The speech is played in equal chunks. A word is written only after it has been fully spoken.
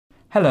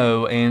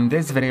Hello, in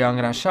this video I'm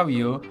gonna show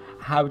you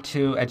how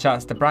to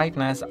adjust the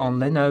brightness on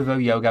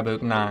LENOVO Yoga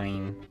Book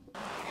 9.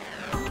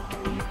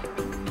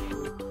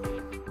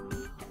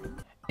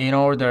 In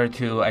order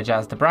to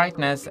adjust the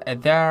brightness,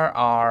 there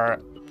are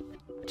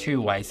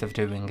two ways of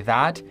doing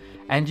that,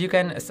 and you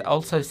can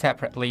also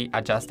separately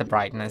adjust the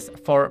brightness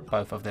for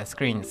both of the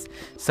screens.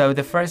 So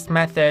the first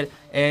method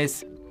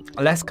is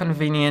less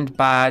convenient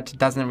but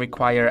doesn't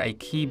require a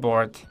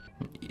keyboard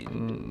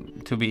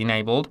to be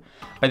enabled.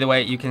 By the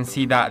way, you can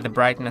see that the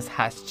brightness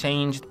has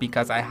changed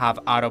because I have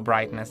auto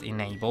brightness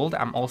enabled.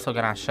 I'm also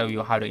gonna show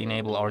you how to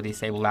enable or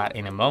disable that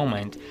in a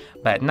moment.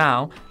 But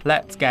now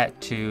let's get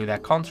to the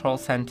control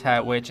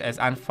center, which is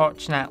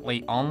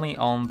unfortunately only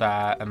on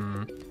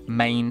the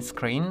main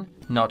screen,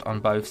 not on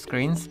both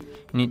screens.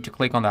 You need to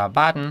click on that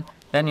button,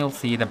 then you'll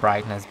see the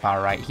brightness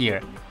bar right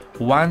here.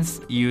 Once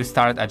you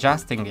start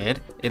adjusting it,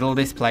 it'll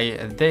display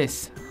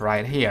this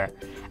right here.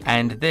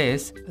 And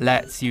this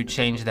lets you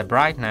change the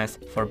brightness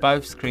for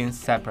both screens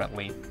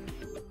separately.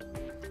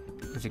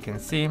 As you can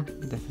see,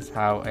 this is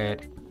how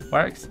it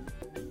works.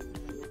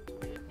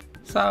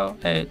 So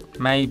it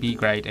may be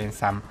great in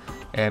some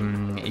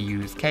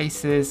use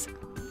cases,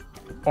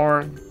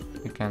 or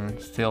you can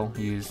still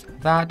use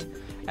that.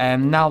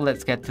 And now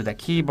let's get to the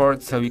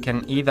keyboard. So you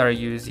can either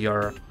use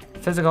your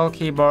physical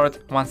keyboard.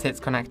 Once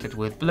it's connected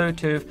with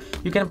Bluetooth,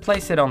 you can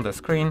place it on the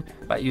screen,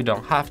 but you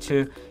don't have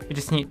to. You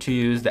just need to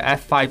use the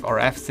F5 or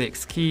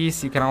F6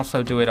 keys. You can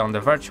also do it on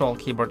the virtual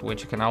keyboard,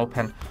 which you can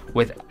open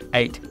with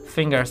 8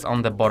 fingers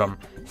on the bottom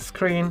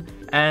screen,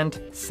 and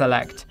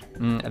select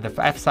the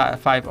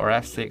F5 or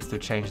F6 to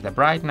change the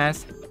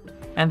brightness.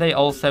 And they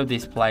also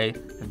display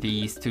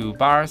these two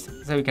bars,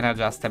 so you can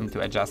adjust them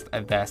to adjust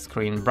the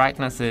screen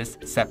brightnesses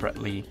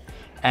separately.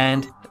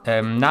 And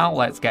now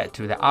let's get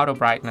to the auto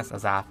brightness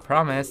as I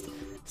promised.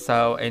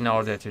 So in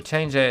order to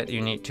change it, you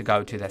need to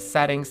go to the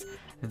settings,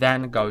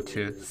 then go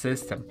to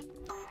system,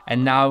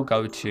 and now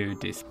go to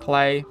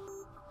display,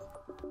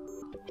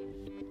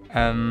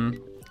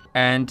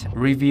 and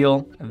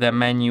reveal the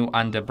menu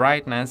under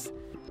brightness.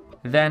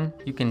 Then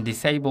you can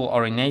disable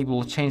or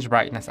enable change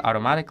brightness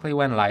automatically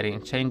when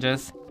lighting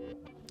changes.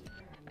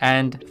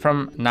 And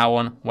from now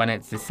on, when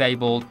it's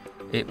disabled,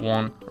 it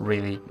won't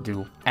really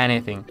do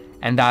anything.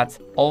 And that's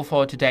all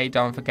for today.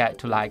 Don't forget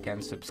to like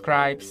and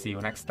subscribe. See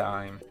you next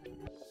time.